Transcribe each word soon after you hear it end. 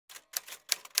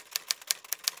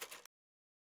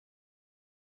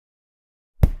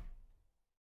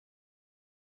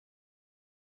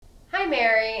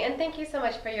Mary, and thank you so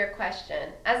much for your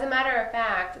question. As a matter of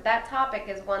fact, that topic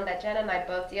is one that Jen and I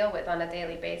both deal with on a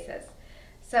daily basis.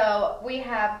 So we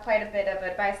have quite a bit of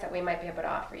advice that we might be able to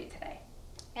offer you today.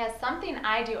 Yeah, something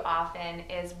I do often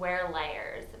is wear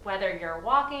layers. Whether you're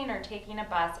walking or taking a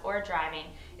bus or driving,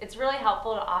 it's really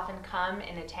helpful to often come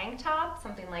in a tank top,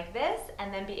 something like this,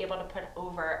 and then be able to put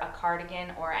over a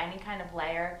cardigan or any kind of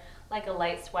layer like a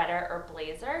light sweater or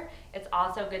blazer. It's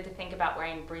also good to think about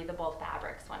wearing breathable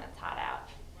fabrics when it's hot out.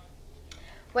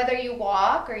 Whether you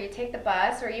walk or you take the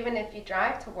bus or even if you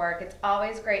drive to work, it's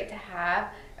always great to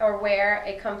have or wear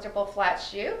a comfortable flat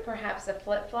shoe, perhaps a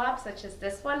flip-flop such as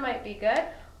this one might be good.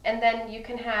 And then you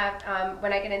can have,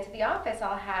 when I get into the office,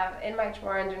 I'll have in my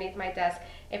drawer underneath my desk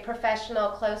a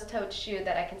professional closed-toed shoe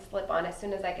that I can slip on as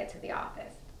soon as I get to the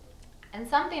office. And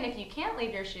something, if you can't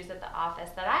leave your shoes at the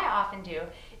office, that I often do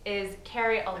is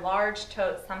carry a large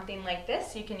tote, something like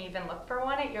this. You can even look for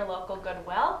one at your local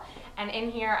Goodwill. And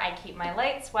in here I keep my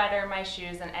light sweater, my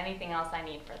shoes, and anything else I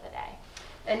need for the day.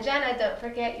 And Jenna, don't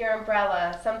forget your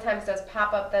umbrella. Sometimes those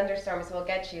pop-up thunderstorms will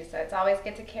get you, so it's always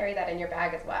good to carry that in your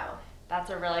bag as well. That's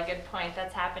a really good point.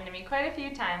 That's happened to me quite a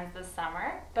few times this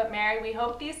summer. But Mary, we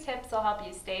hope these tips will help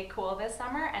you stay cool this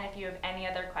summer, and if you have any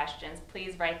other questions,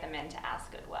 please write them in to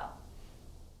Ask Goodwill.